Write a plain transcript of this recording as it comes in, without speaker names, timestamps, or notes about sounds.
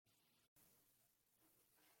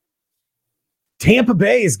Tampa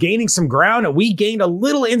Bay is gaining some ground, and we gained a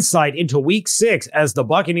little insight into week 6 as the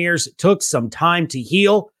Buccaneers took some time to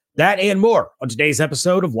heal. That and more on today's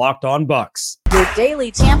episode of Locked On Bucs. Your daily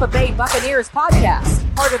Tampa Bay Buccaneers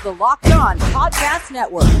podcast, part of the Locked On Podcast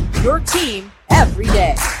Network, your team every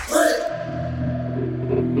day.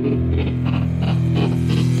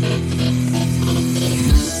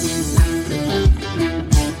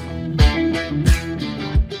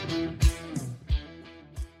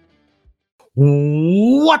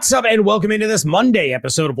 What's up, and welcome into this Monday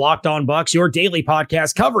episode of Locked On Bucs, your daily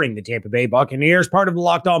podcast covering the Tampa Bay Buccaneers, part of the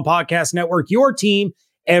Locked On Podcast Network, your team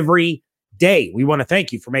every day. We want to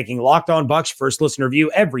thank you for making Locked On Bucs your first listen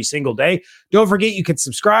review every single day. Don't forget you can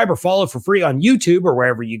subscribe or follow for free on YouTube or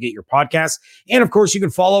wherever you get your podcasts. And of course, you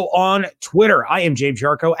can follow on Twitter. I am James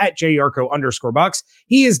Yarko at JYarko_Bucs.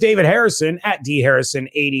 He is David Harrison at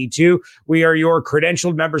DHarrison82. We are your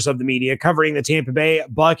credentialed members of the media covering the Tampa Bay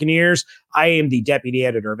Buccaneers. I am the deputy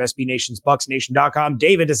editor of SB Nation's BucsNation.com.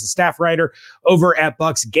 David is a staff writer over at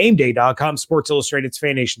BucsGameDay.com, Sports Illustrated's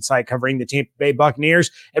Fan Nation site covering the Tampa Bay Buccaneers.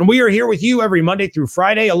 And we are here with you every Monday through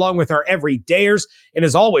Friday, along with our everydayers. And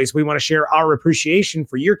as always, we want to share our appreciation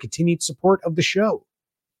for your continued support of the show.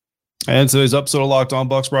 And today's episode of Locked On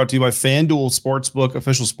Bucs brought to you by FanDuel Sportsbook,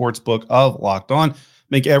 official sportsbook of Locked On.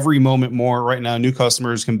 Make every moment more. Right now, new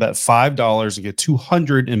customers can bet $5 and get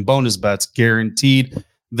 $200 in bonus bets guaranteed.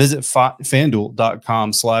 Visit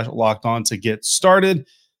FanDuel.com/lockedon to get started.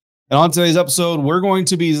 And on today's episode, we're going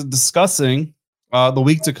to be discussing the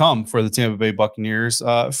week to come for the Tampa Bay Buccaneers.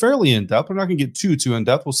 Fairly in-depth. We're not going to get too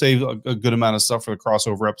in-depth. We'll save a good amount of stuff for the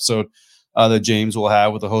crossover episode that James will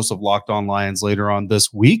have with the host of Locked On Lions later on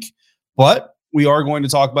this week. But we are going to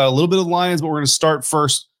talk about a little bit of Lions, but we're going to start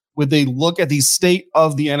first with a look at the state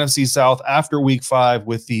of the NFC South after week 5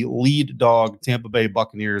 with the lead dog Tampa Bay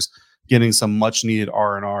Buccaneers getting some much needed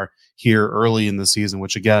R&R here early in the season,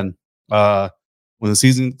 which again, when the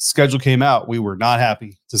season schedule came out, we were not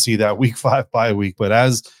happy to see that week 5 bye week. But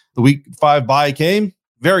as the week 5 bye came,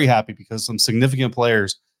 very happy because some significant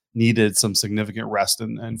players needed some significant rest.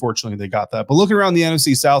 And fortunately they got that. But looking around the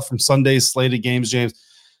NFC South from Sunday's slated games, James,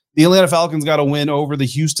 the Atlanta Falcons got a win over the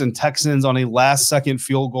Houston Texans on a last-second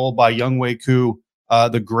field goal by Younghoe Koo,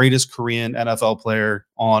 the greatest Korean NFL player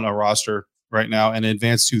on a roster right now, and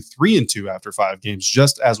advanced to 3-2 after 5 games,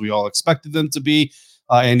 just as we all expected them to be.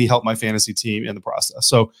 And he helped my fantasy team in the process.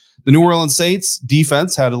 So the New Orleans Saints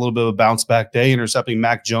defense had a little bit of a bounce back day, intercepting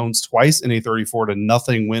Mac Jones twice in a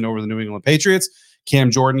 34-0 win over the New England Patriots.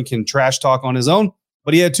 Cam Jordan can trash talk on his own,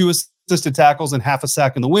 but he had 2 assisted tackles and half a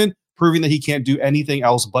sack in the win, proving that he can't do anything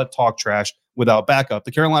else but talk trash without backup.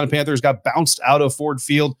 The Carolina Panthers got bounced out of Ford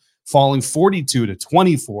Field, falling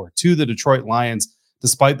 42-24 to the Detroit Lions,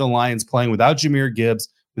 despite the Lions playing without Jahmyr Gibbs,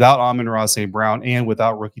 without Amon-Ra St. Brown, and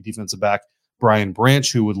without rookie defensive back Brian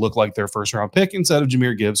Branch, who would look like their first-round pick, instead of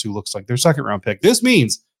Jahmyr Gibbs, who looks like their second-round pick. This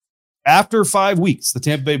means after 5 weeks, the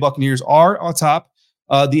Tampa Bay Buccaneers are atop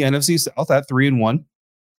the NFC South at 3-1,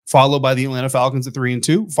 followed by the Atlanta Falcons at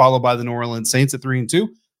 3-2, followed by the New Orleans Saints at 3-2,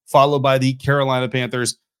 followed by the Carolina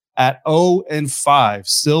Panthers at 0-5,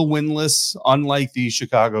 still winless, unlike the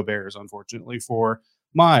Chicago Bears, unfortunately, for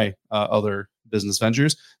my other business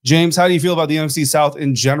ventures. James, how do you feel about the NFC South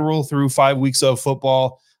in general through 5 weeks of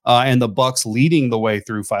football and the Bucs leading the way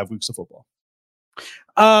through 5 weeks of football?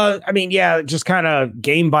 Just kind of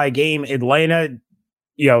game by game. Atlanta,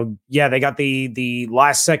 they got the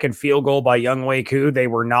last second field goal by Younghoe Koo. They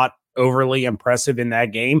were not overly impressive in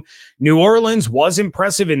that game. New Orleans was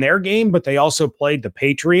impressive in their game, but they also played the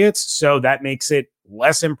Patriots, so that makes it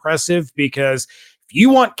less impressive, because if you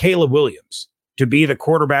want Caleb Williams to be the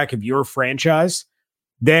quarterback of your franchise,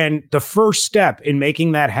 then the first step in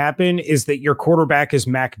making that happen is that your quarterback is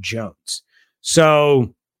Mac Jones.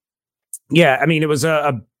 So, it was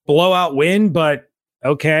a blowout win, but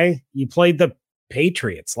okay, you played the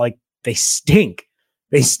Patriots. Like, they stink.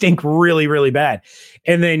 They stink really, really bad.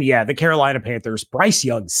 And then, the Carolina Panthers, Bryce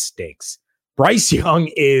Young stinks. Bryce Young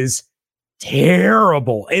is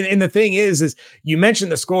terrible. And the thing is you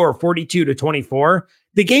mentioned the score 42-24.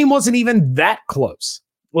 The game wasn't even that close.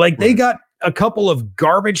 Like, they got a couple of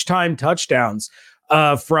garbage time touchdowns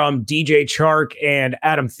from DJ Chark and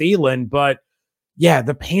Adam Thielen. But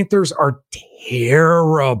the Panthers are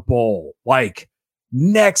terrible, like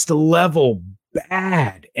next level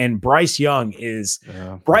bad. And Bryce Young is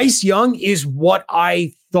what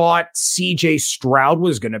I thought CJ Stroud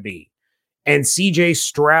was going to be. And CJ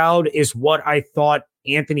Stroud is what I thought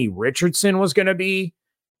Anthony Richardson was going to be.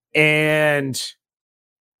 And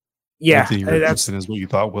Anthony Richardson is what you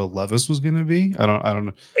thought Will Levis was going to be. I don't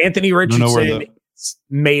know. Anthony Richardson is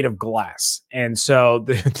made of glass. And so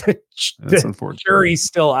the jury's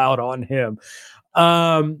still out on him.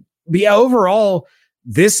 But yeah, overall,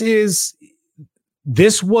 this was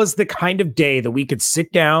the kind of day that we could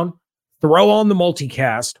sit down, throw on the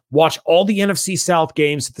multicast, watch all the NFC South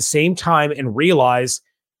games at the same time, and realize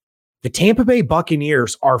the Tampa Bay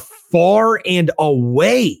Buccaneers are far and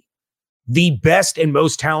away the best and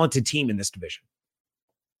most talented team in this division.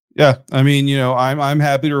 Yeah, I mean, I'm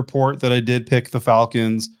happy to report that I did pick the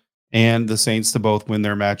Falcons and the Saints to both win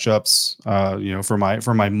their matchups.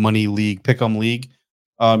 For my money league, pick'em league.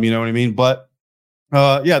 You know what I mean? But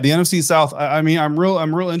yeah, the NFC South. I mean, I'm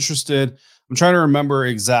real interested. I'm trying to remember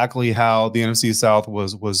exactly how the NFC South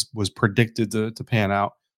was predicted to pan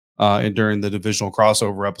out and during the divisional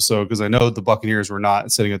crossover episode, because I know the Buccaneers were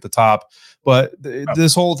not sitting at the top. But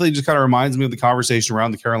this whole thing just kind of reminds me of the conversation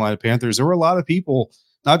around the Carolina Panthers. There were a lot of people,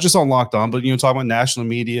 not just on Locked On, but talking about national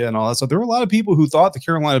media and all that stuff. There were a lot of people who thought the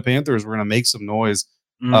Carolina Panthers were going to make some noise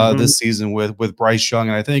this season with Bryce Young,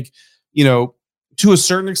 and I think to a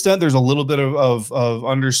certain extent, there's a little bit of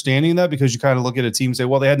understanding that, because you kind of look at a team and say,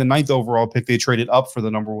 well, they had the 9th overall pick. They traded up for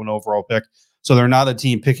the number 1 overall pick. So they're not a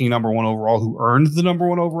team picking number 1 overall who earned the number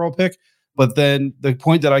 1 overall pick. But then the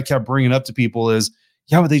point that I kept bringing up to people is,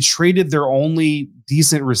 yeah, but they traded their only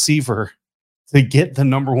decent receiver to get the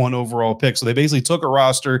number 1 overall pick. So they basically took a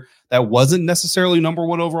roster that wasn't necessarily number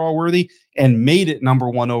 1 overall worthy and made it number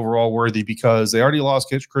 1 overall worthy, because they already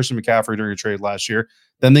lost Christian McCaffrey during a trade last year.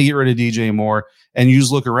 Then they get rid of DJ Moore, and you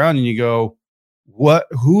just look around and you go,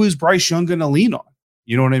 who is Bryce Young going to lean on?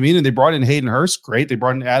 You know what I mean? And they brought in Hayden Hurst. Great. They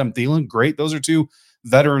brought in Adam Thielen. Great. Those are 2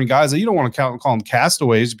 veteran guys that you don't want to call them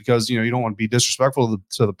castaways, because, you don't want to be disrespectful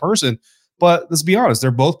to the person. But let's be honest,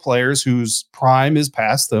 they're both players whose prime is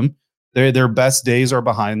past them. Their best days are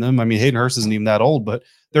behind them. I mean, Hayden Hurst isn't even that old, but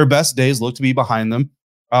their best days look to be behind them.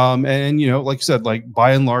 And like you said, like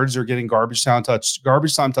by and large, they're getting garbage time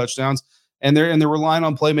touchdowns, and they're relying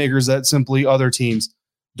on playmakers that simply other teams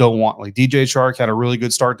don't want. Like DJ Chark had a really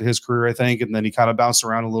good start to his career, I think, and then he kind of bounced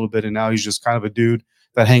around a little bit, and now he's just kind of a dude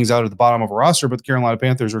that hangs out at the bottom of a roster. But the Carolina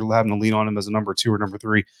Panthers are having to lean on him as a number 2 or number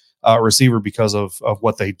 3 receiver because of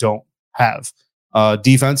what they don't have.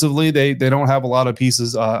 Defensively, they don't have a lot of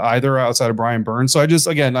pieces either outside of Brian Burns. So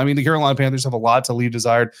the Carolina Panthers have a lot to leave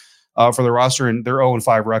desired for the roster, and their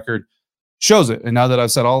 0-5 record shows it. And now that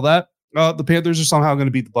I've said all that, the Panthers are somehow going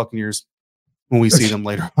to beat the Buccaneers when we see them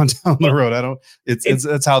later on down the road.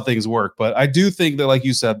 That's how things work. But I do think that, like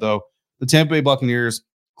you said, though, the Tampa Bay Buccaneers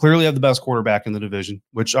clearly have the best quarterback in the division,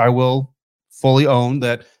 which I will fully own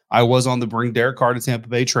that I was on the bring Derek Carr to Tampa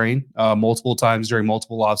Bay train multiple times during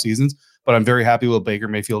multiple off seasons. But I'm very happy with what Baker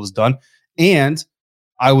Mayfield has done. And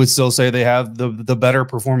I would still say they have the better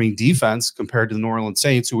performing defense compared to the New Orleans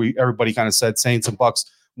Saints, who everybody kind of said Saints and Bucks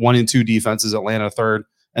 1 and 2 defenses, Atlanta 3rd,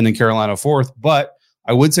 and then Carolina 4th. But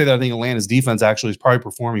I would say that I think Atlanta's defense actually is probably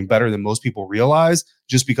performing better than most people realize,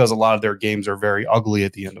 just because a lot of their games are very ugly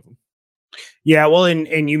at the end of them. Yeah, well,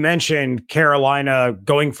 and you mentioned Carolina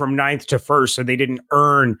going from 9th to 1st, so they didn't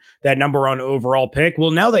earn that number 1 overall pick. Well,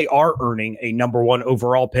 now they are earning a number 1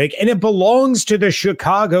 overall pick, and it belongs to the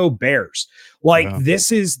Chicago Bears.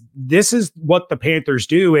 This is what the Panthers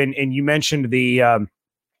do. And you mentioned the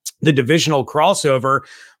divisional crossover.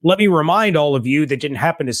 Let me remind all of you that didn't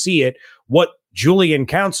happen to see it what Julian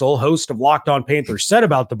Council, host of Locked On Panthers, said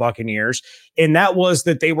about the Buccaneers, and that was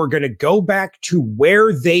that they were going to go back to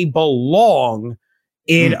where they belong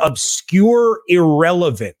in obscure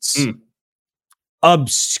irrelevance.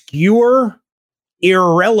 Obscure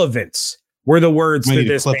irrelevance were the words that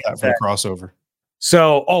this clip that for the crossover.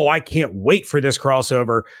 So, I can't wait for this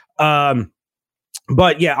crossover.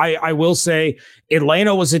 But yeah, I will say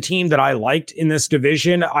Atlanta was a team that I liked in this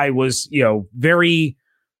division. I was, very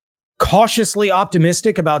cautiously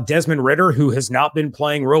optimistic about Desmond Ridder, who has not been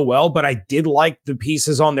playing real well, but I did like the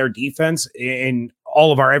pieces on their defense. And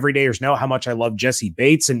all of our everydayers know how much I love Jesse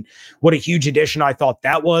Bates and what a huge addition I thought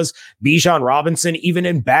that was. Bijan Robinson, even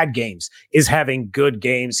in bad games, is having good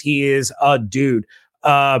games. He is a dude.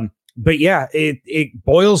 But yeah, it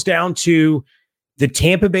boils down to the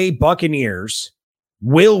Tampa Bay Buccaneers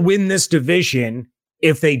will win this division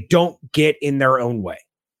if they don't get in their own way.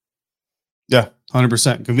 Yeah,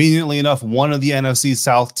 100%. Conveniently enough, one of the NFC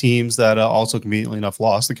South teams that also conveniently enough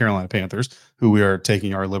lost, the Carolina Panthers, who we are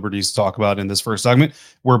taking our liberties to talk about in this first segment.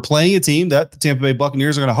 We're playing a team that the Tampa Bay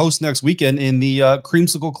Buccaneers are going to host next weekend in the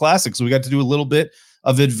Creamsicle Classic. So we got to do a little bit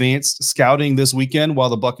of advanced scouting this weekend while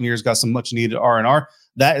the Buccaneers got some much needed R&R.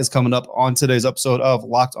 That is coming up on today's episode of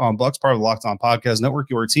Locked On Bucs, part of the Locked On Podcast Network,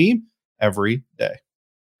 your team every day.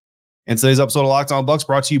 And today's episode of Locked On Bucs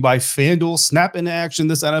brought to you by FanDuel. Snap into action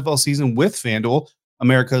this NFL season with FanDuel,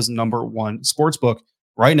 America's #1 sportsbook.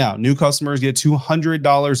 Right now, new customers get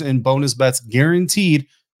 $200 in bonus bets guaranteed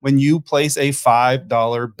when you place a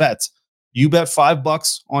 $5 bet. You bet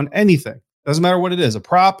 $5 on anything. Doesn't matter what it is, a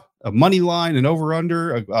prop, a money line, an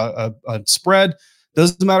over-under, a spread.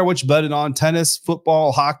 Doesn't matter what you bet it on, tennis,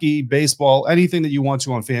 football, hockey, baseball, anything that you want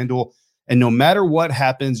to on FanDuel. And no matter what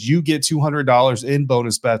happens, you get $200 in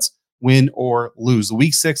bonus bets, win or lose. The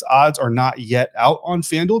Week 6 odds are not yet out on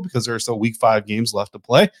FanDuel because there are still Week 5 games left to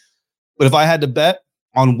play. But if I had to bet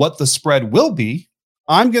on what the spread will be,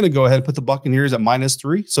 I'm going to go ahead and put the Buccaneers at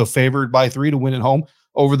 -3, so favored by 3 to win at home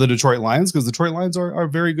over the Detroit Lions, because the Detroit Lions are a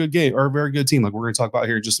very good game, or a very good team, like we're going to talk about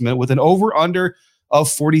here in just a minute, with an over-under of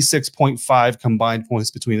 46.5 combined points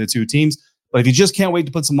between the two teams. But if you just can't wait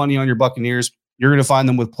to put some money on your Buccaneers, you're going to find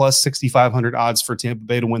them with plus 6,500 odds for Tampa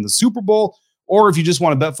Bay to win the Super Bowl. Or if you just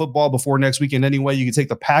want to bet football before next weekend anyway, you can take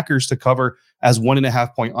the Packers to cover as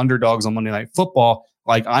 1.5-point underdogs on Monday Night Football,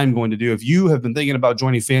 like I'm going to do. If you have been thinking about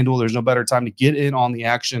joining FanDuel, there's no better time to get in on the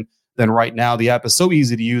action than right now. The app is so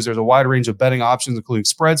easy to use. There's a wide range of betting options, including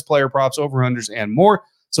spreads, player props, over-unders, and more.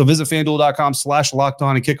 So visit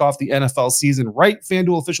FanDuel.com/lockedon and kick off the NFL season right.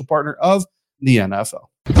 FanDuel, official partner of the NFL.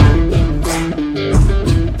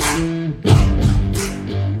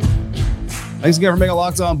 Thanks again for making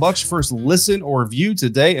Locked On Bucs your first listen or view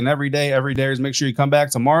today and every day. Every day is make sure you come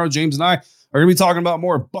back tomorrow. James and I are going to be talking about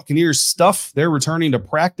more Buccaneers stuff. They're returning to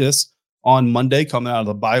practice on Monday, coming out of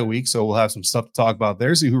the bye week. So we'll have some stuff to talk about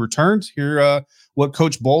there. See who returned, hear what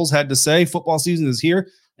Coach Bowles had to say. Football season is here,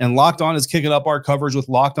 and Locked On is kicking up our coverage with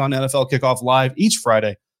Locked On NFL Kickoff Live each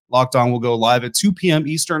Friday. Locked On will go live at 2 p.m.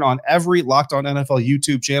 Eastern on every Locked On NFL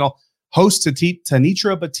YouTube channel. Hosts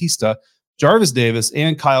Tanitra Batista, Jarvis Davis,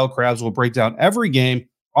 and Kyle Krabs will break down every game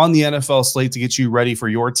on the NFL slate to get you ready for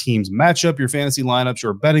your team's matchup, your fantasy lineups,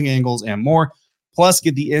 your betting angles, and more. Plus,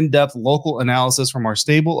 get the in-depth local analysis from our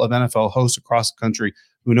stable of NFL hosts across the country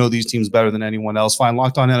who know these teams better than anyone else. Find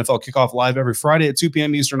Locked On NFL Kickoff Live every Friday at 2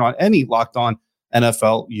 p.m. Eastern on any Locked On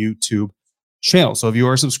NFL YouTube channel. So if you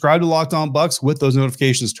are subscribed to Locked On Bucs with those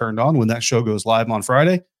notifications turned on when that show goes live on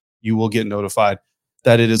Friday, you will get notified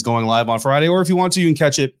that it is going live on Friday. Or if you want to, you can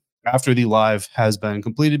catch it after the live has been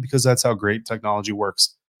completed, because that's how great technology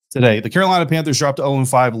works today. The Carolina Panthers dropped to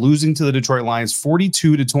 0-5, losing to the Detroit Lions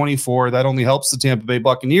 42-24. That only helps the Tampa Bay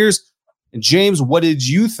Buccaneers. And James, what did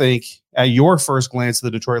you think at your first glance of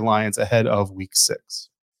the Detroit Lions ahead of Week 6?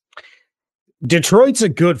 Detroit's a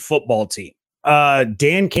good football team.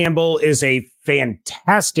 Dan Campbell is a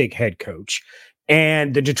fantastic head coach,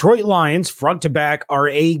 and the Detroit Lions, front to back, are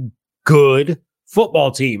a good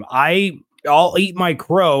football team. I'll eat my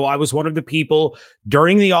crow. I was one of the people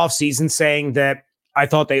during the offseason saying that I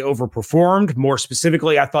thought they overperformed. More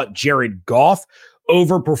specifically, I thought Jared Goff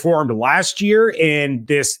overperformed last year, and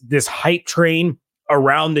this hype train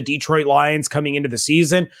around the Detroit Lions coming into the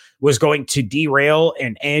season was going to derail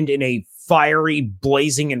and end in a fiery,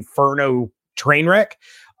 blazing inferno train wreck.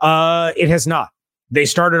 It has not. They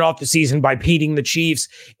started off the season by beating the Chiefs,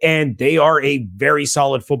 and they are a very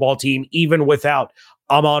solid football team, even without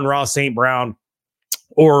Amon-Ra St. Brown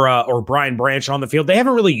or Brian Branch on the field. They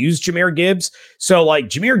haven't really used Jahmyr Gibbs. So like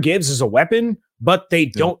Jahmyr Gibbs is a weapon, but they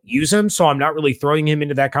don't use him. So I'm not really throwing him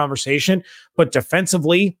into that conversation. But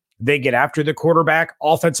defensively, they get after the quarterback.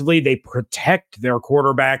 Offensively, they protect their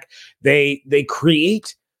quarterback. They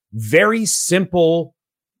create very simple,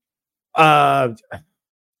 how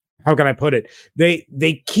can I put it?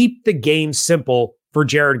 They keep the game simple for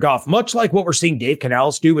Jared Goff, much like what we're seeing Dave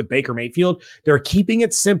Canales do with Baker Mayfield. They're keeping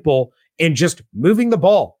it simple and just moving the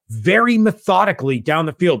ball very methodically down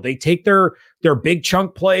the field. They take their big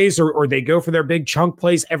chunk plays or they go for their big chunk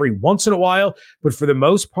plays every once in a while. But for the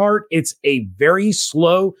most part, it's a very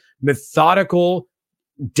slow, methodical,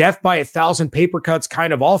 death by 1,000 paper cuts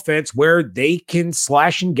kind of offense where they can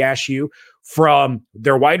slash and gash you from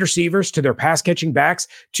their wide receivers to their pass catching backs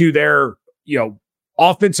to their,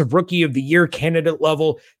 offensive rookie of the year candidate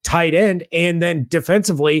level tight end. And then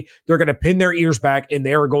defensively, they're going to pin their ears back and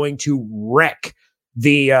they are going to wreck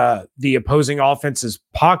the opposing offense's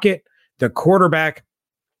pocket, the quarterback.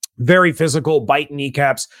 Very physical, biting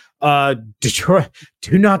kneecaps. Detroit,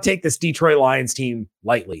 do not take this Detroit Lions team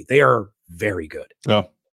lightly. They are very good. Yeah.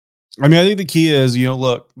 I mean, I think the key is,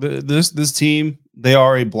 look, this team, they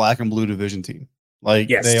are a black and blue division team.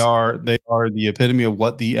 Like yes. They are the epitome of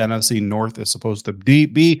what the NFC North is supposed to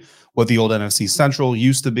be, what the old NFC Central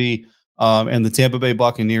used to be. And the Tampa Bay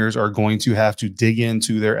Buccaneers are going to have to dig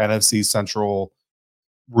into their NFC Central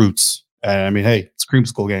roots. And I mean, hey, it's a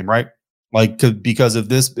creamsicle game, right? Because if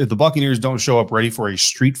the Buccaneers don't show up ready for a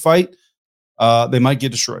street fight, they might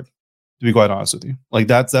get destroyed. To be quite honest with you,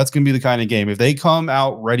 that's going to be the kind of game. If they come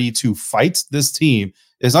out ready to fight this team,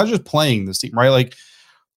 it's not just playing this team, right?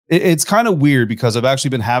 It's kind of weird because I've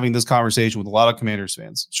actually been having this conversation with a lot of Commanders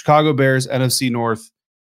fans. Chicago Bears, NFC North,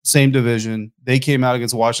 same division. They came out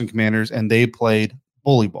against the Washington Commanders and they played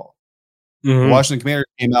bully ball. The Washington Commanders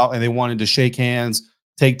came out and they wanted to shake hands,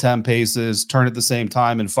 take 10 paces, turn at the same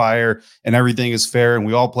time and fire, and everything is fair. And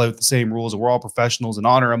we all play with the same rules and we're all professionals and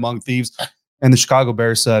honor among thieves. And the Chicago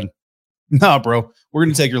Bears said, "No, bro, we're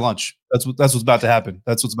going to take your lunch." That's what's about to happen.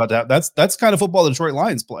 That's what's about to happen. That's kind of football the Detroit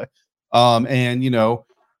Lions play. And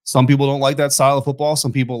some people don't like that style of football.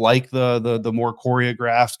 Some people like the more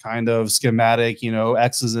choreographed kind of schematic,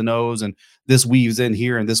 X's and O's, and this weaves in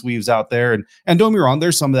here and this weaves out there. And don't be wrong,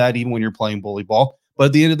 there's some of that even when you're playing bully ball. But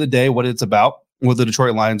at the end of the day, what the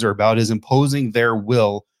Detroit Lions are about is imposing their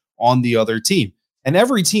will on the other team. And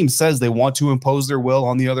every team says they want to impose their will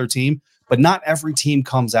on the other team, but not every team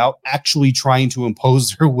comes out actually trying to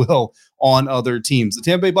impose their will on other teams. The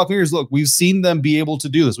Tampa Bay Buccaneers, look, we've seen them be able to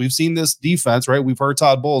do this. We've seen this defense, right? We've heard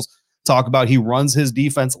Todd Bowles talk about he runs his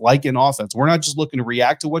defense like an offense. We're not just looking to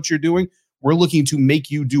react to what you're doing. We're looking to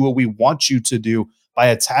make you do what we want you to do by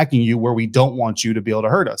attacking you where we don't want you to be able to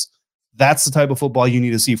hurt us. That's the type of football you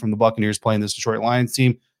need to see from the Buccaneers playing this Detroit Lions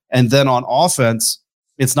team. And then on offense,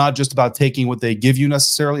 it's not just about taking what they give you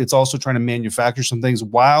necessarily. It's also trying to manufacture some things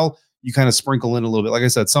while you kind of sprinkle in a little bit. Like I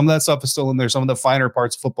said, some of that stuff is still in there. Some of the finer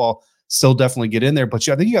parts of football still definitely get in there. But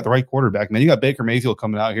I think you got the right quarterback, man. You got Baker Mayfield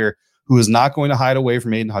coming out here who is not going to hide away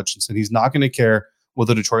from Aiden Hutchinson. He's not going to care what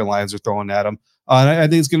the Detroit Lions are throwing at him. And I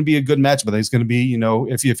think it's going to be a good match, but it's going to be,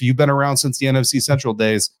 if you've been around since the NFC Central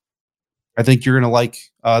days, I think you're going to like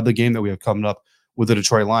the game that we have coming up with the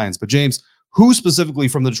Detroit Lions. But James, who specifically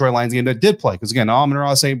from the Detroit Lions game that did play? Because again,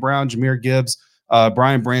 Amon-Ra St. Brown, Jahmyr Gibbs,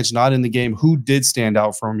 Brian Branch not in the game. Who did stand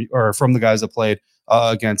out from the guys that played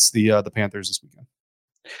against the Panthers this weekend?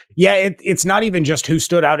 Yeah, it's not even just who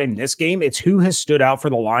stood out in this game. It's who has stood out for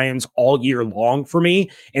the Lions all year long for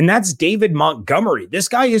me. And that's David Montgomery. This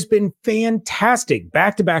guy has been fantastic.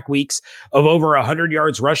 Back-to-back weeks of over 100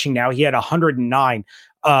 yards rushing now. He had 109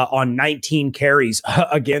 on 19 carries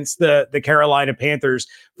against the Carolina Panthers.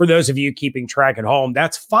 For those of you keeping track at home,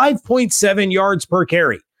 that's 5.7 yards per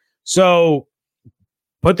carry. So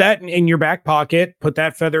put that in your back pocket, put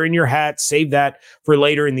that feather in your hat, save that for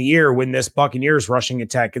later in the year when this Buccaneers rushing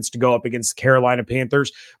attack gets to go up against the Carolina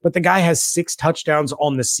Panthers. But the guy has 6 touchdowns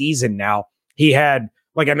on the season now. He had,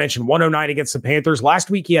 like I mentioned, 109 against the Panthers.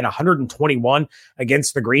 Last week, he had 121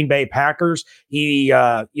 against the Green Bay Packers. He's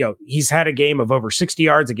had a game of over 60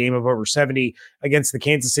 yards, a game of over 70 against the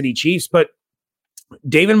Kansas City Chiefs. But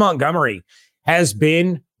David Montgomery has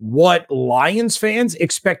been what Lions fans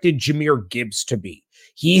expected Jahmyr Gibbs to be.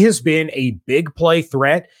 He has been a big play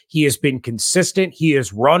threat. He has been consistent. He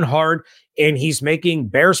has run hard, and he's making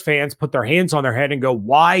Bears fans put their hands on their head and go,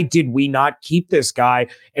 why did we not keep this guy?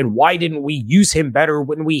 And why didn't we use him better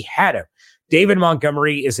when we had him? David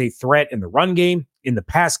Montgomery is a threat in the run game, in the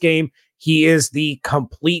pass game. He is the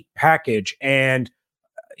complete package, and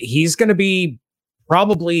he's going to be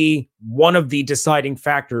probably one of the deciding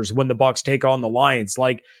factors when the Bucs take on the Lions.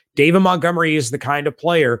 Like, David Montgomery is the kind of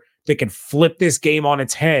player that can flip this game on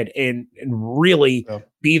its head and really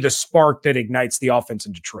be the spark that ignites the offense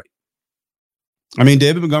in Detroit. I mean,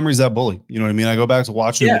 David Montgomery's that bully. You know what I mean? I go back to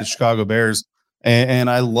watching him with the Chicago Bears, and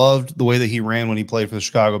I loved the way that he ran when he played for the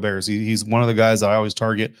Chicago Bears. He's one of the guys that I always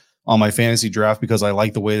target on my fantasy draft because I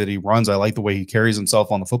like the way that he runs. I like the way he carries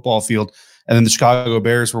himself on the football field. And then the Chicago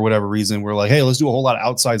Bears, for whatever reason, were like, hey, let's do a whole lot of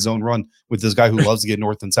outside zone run with this guy who loves to get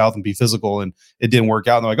north and south and be physical. And it didn't work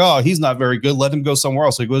out. And they're like, oh, he's not very good. Let him go somewhere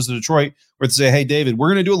else. So he goes to Detroit where they say, hey, David, we're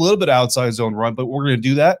going to do a little bit of outside zone run, but we're going to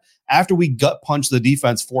do that after we gut punch the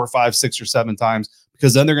defense 4, 5, 6, or 7 times,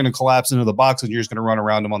 because then they're going to collapse into the box and you're just going to run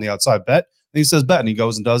around them on the outside. Bet. And he says bet, and he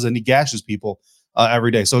goes and does it, and he gashes people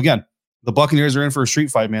every day. So again, the Buccaneers are in for a street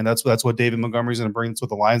fight, man. That's what David Montgomery's going to bring. That's what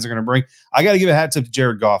the Lions are going to bring. I got to give a hat tip to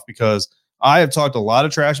Jared Goff because I have talked a lot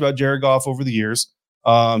of trash about Jared Goff over the years,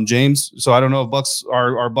 James. So I don't know if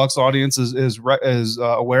our Bucs audience is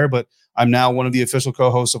aware, but I'm now one of the official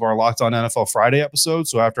co-hosts of our Locked On NFL Friday episode.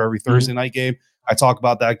 So after every Thursday night game, I talk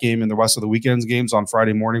about that game and the rest of the weekend's games on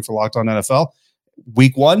Friday morning for Locked On NFL.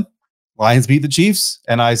 Week 1, Lions beat the Chiefs,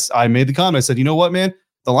 and I made the comment. I said, you know what, man,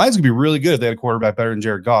 the Lions could be really good if they had a quarterback better than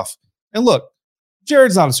Jared Goff. And look,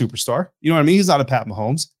 Jared's not a superstar. You know what I mean? He's not a Pat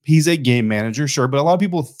Mahomes. He's a game manager, sure. But a lot of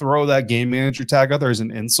people throw that game manager tag out there as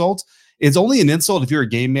an insult. It's only an insult if you're a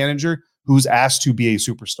game manager who's asked to be a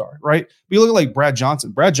superstar, right? But you look at like Brad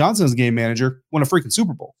Johnson. Brad Johnson is a game manager, won a freaking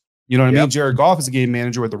Super Bowl. You know what I mean? Jared Goff is a game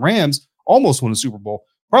manager with the Rams, almost won a Super Bowl.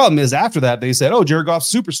 Problem is, after that, they said, oh, Jared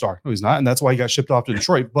Goff's a superstar. No, he's not. And that's why he got shipped off to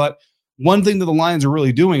Detroit. But one thing that the Lions are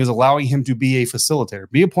really doing is allowing him to be a facilitator,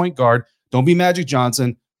 be a point guard. Don't be Magic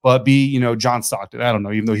Johnson, but be, John Stockton. I don't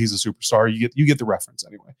know, even though he's a superstar, you get the reference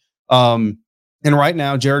anyway. And right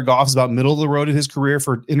now, Jared Goff is about middle of the road in his career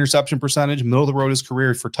for interception percentage, middle of the road in his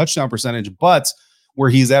career for touchdown percentage. But where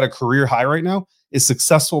he's at a career high right now is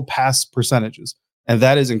successful pass percentages. And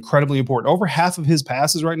that is incredibly important. Over half of his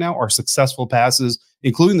passes right now are successful passes,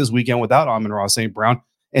 including this weekend without Amon-Ra St. Brown.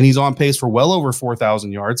 And he's on pace for well over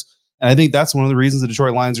 4,000 yards. And I think that's one of the reasons the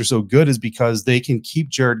Detroit Lions are so good is because they can keep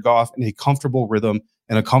Jared Goff in a comfortable rhythm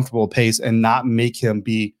and a comfortable pace and not make him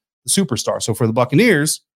be the superstar. So for the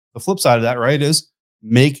Buccaneers, the flip side of that, right, is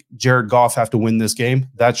make Jared Goff have to win this game.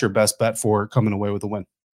 That's your best bet for coming away with a win.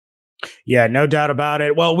 Yeah, no doubt about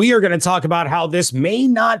it. Well, we are going to talk about how this may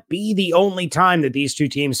not be the only time that these two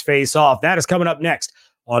teams face off. That is coming up next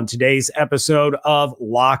on today's episode of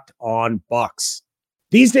Locked On Bucs.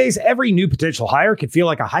 These days, every new potential hire can feel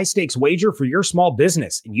like a high-stakes wager for your small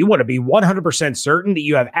business, and you want to be 100% certain that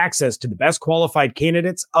you have access to the best qualified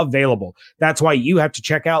candidates available. That's why you have to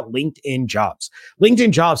check out LinkedIn Jobs.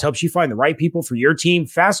 LinkedIn Jobs helps you find the right people for your team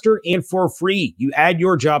faster and for free. You add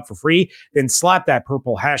your job for free, then slap that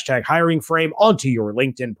purple hashtag hiring frame onto your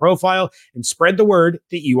LinkedIn profile and spread the word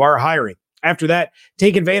that you are hiring. After that,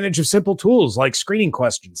 take advantage of simple tools like screening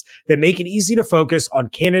questions that make it easy to focus on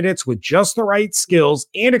candidates with just the right skills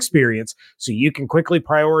and experience so you can quickly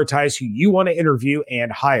prioritize who you want to interview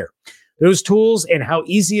and hire. Those tools and how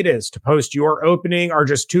easy it is to post your opening are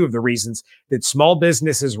just two of the reasons that small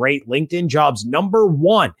businesses rate LinkedIn Jobs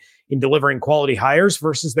 #1 in delivering quality hires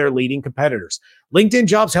versus their leading competitors. LinkedIn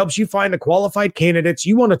Jobs helps you find the qualified candidates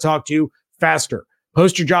you want to talk to faster.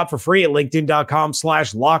 Post your job for free at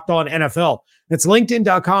linkedin.com/lockedonnfl. That's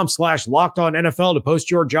linkedin.com/lockedonnfl to post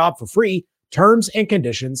your job for free. Terms and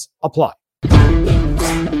conditions apply.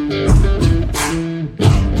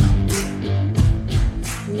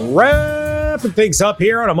 Wrapping things up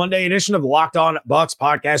here on a Monday edition of the Locked On Bucs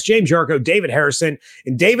podcast. James Jericho, David Harrison.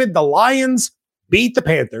 And David, the Lions beat the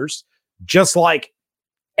Panthers just like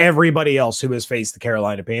everybody else who has faced the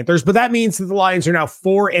Carolina Panthers. But that means that the Lions are now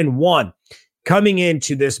 4-1. Coming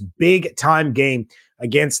into this big time game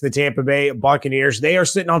against the Tampa Bay Buccaneers. They are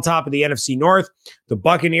sitting on top of the NFC North. The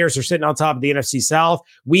Buccaneers are sitting on top of the NFC South.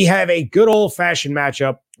 We have a good old-fashioned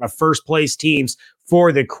matchup of first place teams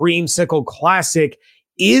for the Creamsicle Classic.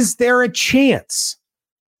 Is there a chance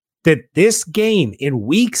that this game in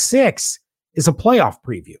week 6 is a playoff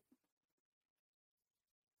preview?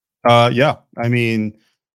 Yeah. I mean,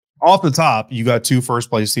 off the top, you got two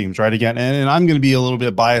first place teams, right? Again, and I'm going to be a little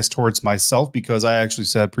bit biased towards myself because I actually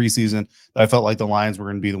said preseason that I felt like the Lions were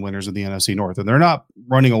going to be the winners of the NFC North, and they're not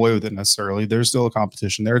running away with it necessarily. There's still a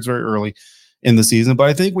competition there. It's very early in the season, but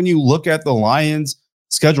I think when you look at the Lions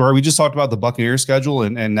schedule, right, we just talked about the Buccaneers schedule,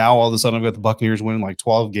 and now all of a sudden I've got the Buccaneers winning like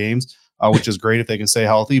 12 games, which is great if they can stay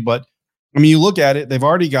healthy. But I mean, you look at it, they've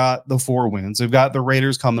already got the 4 wins. They've got the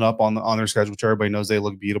Raiders coming up on their schedule, which everybody knows they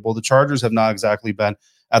look beatable. The Chargers have not exactly been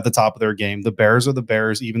at the top of their game. The Bears are the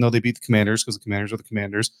Bears, even though they beat the Commanders, because the Commanders are the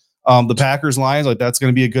Commanders. The Packers, Lions, like that's going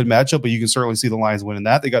to be a good matchup, but you can certainly see the Lions winning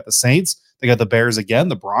that. They got the Saints, they got the Bears again,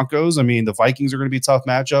 the Broncos. I mean, the Vikings are going to be tough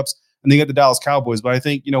matchups, and they got the Dallas Cowboys. But I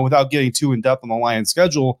think, without getting too in depth on the Lions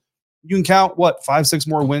schedule, you can count 5-6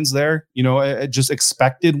 more wins there, just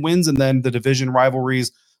expected wins, and then the division rivalries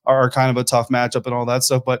are kind of a tough matchup and all that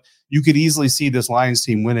stuff. But you could easily see this Lions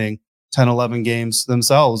team winning 10, 11 games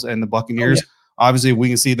themselves, and the Buccaneers, obviously, we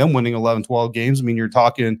can see them winning 11, 12 games. I mean, you're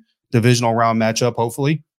talking divisional round matchup,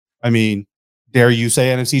 hopefully. I mean, dare you say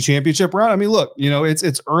NFC Championship round? I mean, look,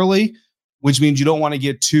 it's early, which means you don't want to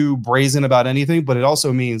get too brazen about anything, but it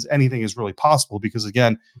also means anything is really possible because,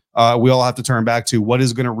 again, we all have to turn back to what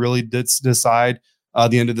is going to really decide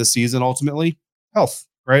the end of the season ultimately. Health,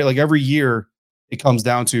 right? Like every year, it comes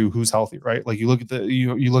down to who's healthy, right? Like you look at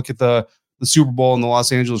the Super Bowl and the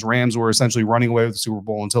Los Angeles Rams were essentially running away with the Super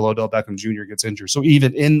Bowl until Odell Beckham Jr. gets injured. So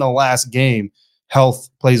even in the last game, health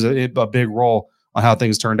plays a big role on how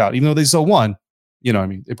things turned out. Even though they still won,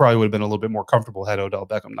 it probably would have been a little bit more comfortable had Odell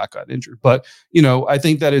Beckham not got injured. But, I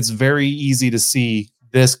think that it's very easy to see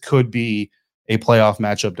this could be a playoff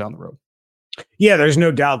matchup down the road. Yeah, there's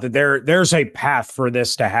no doubt that there's a path for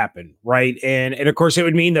this to happen, right? And of course, it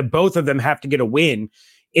would mean that both of them have to get a win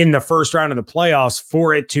in the first round of the playoffs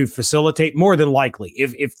for it to facilitate, more than likely.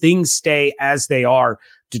 If things stay as they are,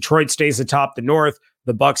 Detroit stays atop the North,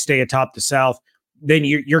 the Bucs stay atop the South, then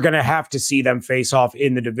you're going to have to see them face off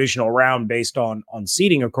in the divisional round based on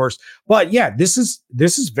seeding, of course. But yeah, this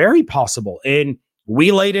is very possible. And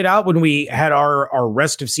We laid it out when we had our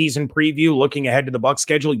rest of season preview, looking ahead to the Bucs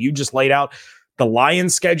schedule. You just laid out the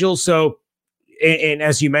Lions schedule. So, and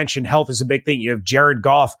as you mentioned, health is a big thing. You have Jared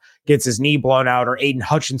Goff gets his knee blown out, or Aiden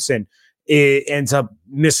Hutchinson ends up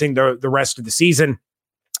missing the rest of the season.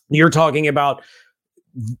 You're talking about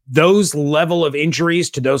those level of injuries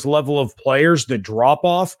to those level of players. The drop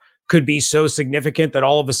off could be so significant that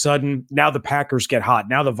all of a sudden now the Packers get hot,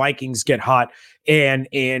 now the Vikings get hot, and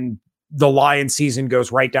the Lions season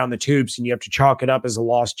goes right down the tubes, and you have to chalk it up as a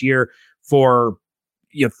lost year for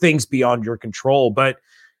things beyond your control. But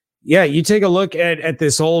yeah, you take a look at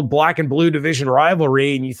this old black and blue division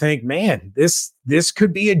rivalry, and you think, man, this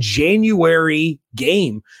could be a January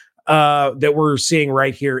game that we're seeing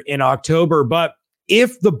right here in October. But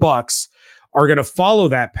if the Bucs are going to follow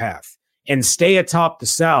that path and stay atop the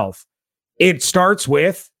South, it starts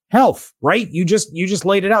with health, right? You just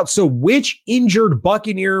laid it out. So which injured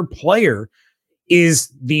Buccaneer player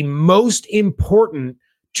is the most important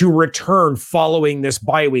to return following this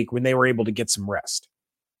bye week when they were able to get some rest?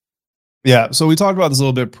 Yeah, so we talked about this a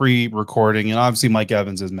little bit pre-recording, and obviously Mike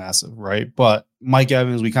Evans is massive, right? But Mike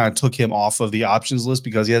Evans, we kind of took him off of the options list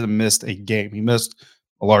because he hasn't missed a game. He missed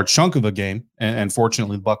a large chunk of a game, and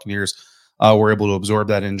fortunately the Buccaneers were able to absorb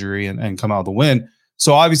that injury and come out with a win.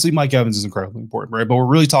 So obviously Mike Evans is incredibly important, right? But we're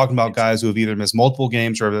really talking about guys who have either missed multiple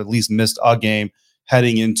games or have at least missed a game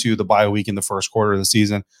heading into the bye week in the first quarter of the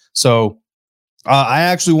season. So I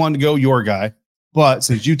actually wanted to go your guy, but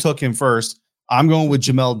since you took him first, I'm going with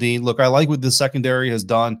Jamel Dean. Look, I like what the secondary has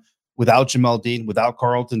done without Jamel Dean, without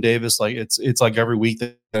Carlton Davis. Like it's like every week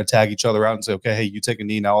they're going to tag each other out and say, okay, hey, you take a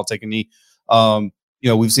knee, now I'll take a knee.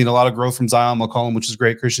 We've seen a lot of growth from Zion McCollum, which is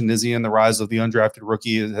great. Christian Nizian, the rise of the undrafted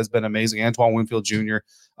rookie, has been amazing. Antoine Winfield Jr.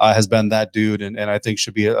 Has been that dude, and I think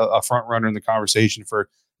should be a front runner in the conversation for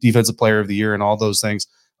Defensive Player of the Year and all those things.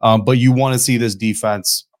 But you want to see this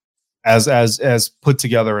defense as put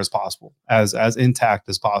together as possible, as intact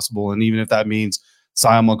as possible. And even if that means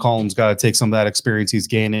Zion McCollum's got to take some of that experience he's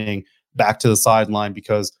gaining back to the sideline,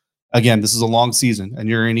 because again, this is a long season and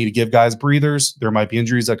you're going to need to give guys breathers. There might be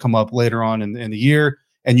injuries that come up later on in the year,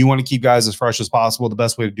 and you want to keep guys as fresh as possible. The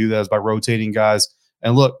best way to do that is by rotating guys.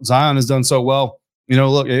 And look, Zion has done so well.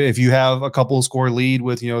 Look, if you have a couple score lead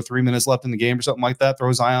with, 3 minutes left in the game or something like that,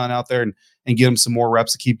 throw Zion out there and get him some more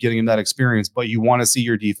reps to keep getting him that experience. But you want to see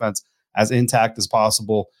your defense as intact as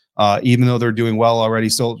possible, even though they're doing well already,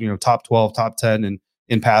 still, top 12, top 10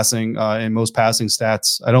 in passing, in most passing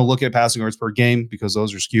stats. I don't look at passing yards per game because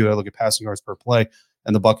those are skewed. I look at passing yards per play,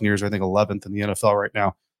 and the Buccaneers are, I think, 11th in the NFL right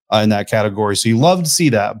now in that category. So you love to see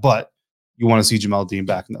that, but you want to see Jamel Dean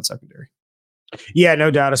back in that secondary. Yeah,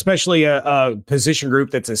 no doubt, especially a position group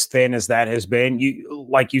that's as thin as that has been.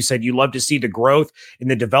 Like you said, you love to see the growth and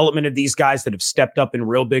the development of these guys that have stepped up in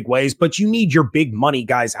real big ways, but you need your big money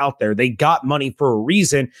guys out there. They got money for a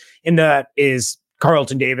reason, and that is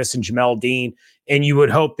Carlton Davis and Jamel Dean. And you would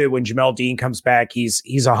hope that when Jamel Dean comes back, he's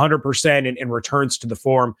 100% and returns to the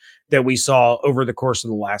form that we saw over the course of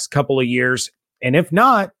the last couple of years. And if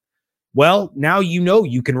not, well, now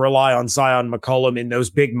you can rely on Zion McCollum in those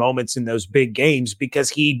big moments, in those big games, because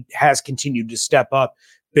he has continued to step up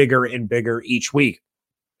bigger and bigger each week.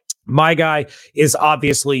 My guy is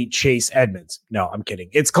obviously Chase Edmonds. No, I'm kidding.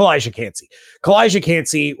 It's Kalijah Kancey. Kalijah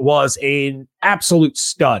Kancey was an absolute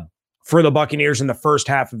stud for the Buccaneers in the first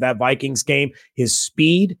half of that Vikings game. His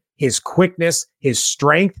speed, his quickness, his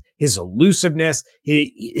strength, his elusiveness,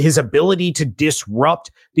 his ability to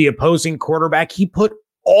disrupt the opposing quarterback. He put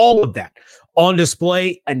all of that on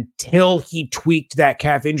display until he tweaked that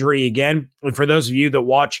calf injury again. And for those of you that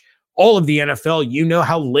watch all of the NFL, you know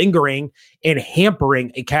how lingering and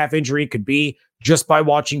hampering a calf injury could be just by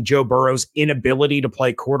watching Joe Burrow's inability to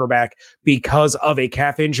play quarterback because of a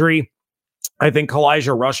calf injury. I think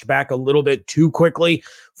Kalijah rushed back a little bit too quickly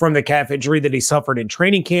from the calf injury that he suffered in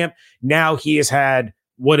training camp. Now he has had,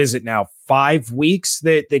 5 weeks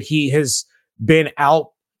that he has been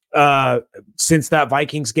out since that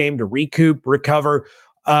Vikings game to recoup, recover.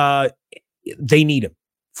 They need him.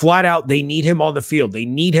 Flat out, they need him on the field. They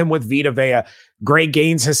need him with Vita Vea. Greg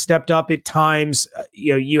Gaines has stepped up at times.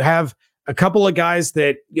 You have a couple of guys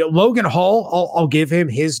that, Logan Hall, I'll give him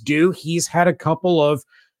his due. He's had a couple of,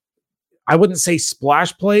 I wouldn't say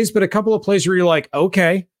splash plays, but a couple of plays where you're like,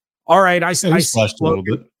 okay, all right, I splashed a little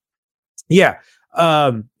bit. Yeah.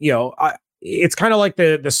 It's kind of like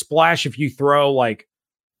the splash if you throw like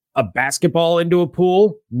a basketball into a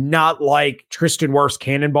pool, not like Tristan Wirfs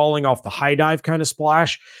cannonballing off the high dive kind of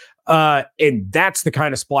splash. And that's the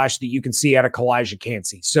kind of splash that you can see out of Kalijah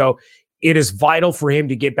Kancey. So it is vital for him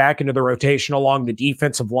to get back into the rotation along the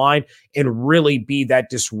defensive line and really be that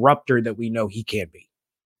disruptor that we know he can be.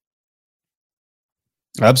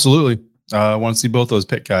 Absolutely. I want to see both those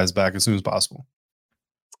Pitt guys back as soon as possible.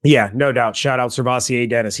 Yeah, no doubt. Shout out Servassier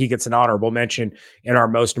Dennis. He gets an honorable mention in our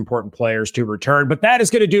most important players to return. But that is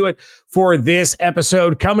going to do it for this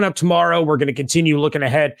episode. Coming up tomorrow, we're going to continue looking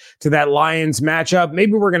ahead to that Lions matchup.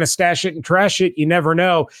 Maybe we're going to stash it and trash it. You never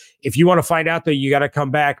know. If you want to find out, though, you got to come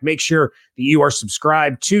back. Make sure that you are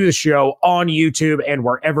subscribed to the show on YouTube and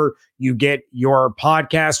wherever you get your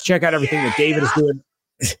podcast. Check out everything that David is doing.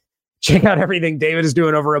 Check out everything David is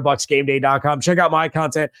doing over at BucksGameDay.com. Check out my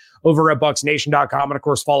content over at BucksNation.com. And, of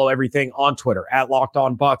course, follow everything on Twitter at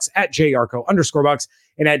LockedOnBucks, at JArco_Bucks,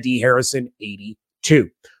 and at DHarrison82.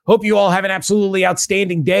 Hope you all have an absolutely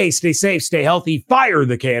outstanding day. Stay safe, stay healthy, fire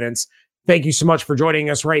the cannons. Thank you so much for joining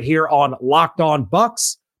us right here on Locked On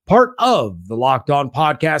Bucks, part of the Locked On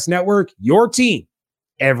Podcast Network, your team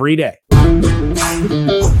every day.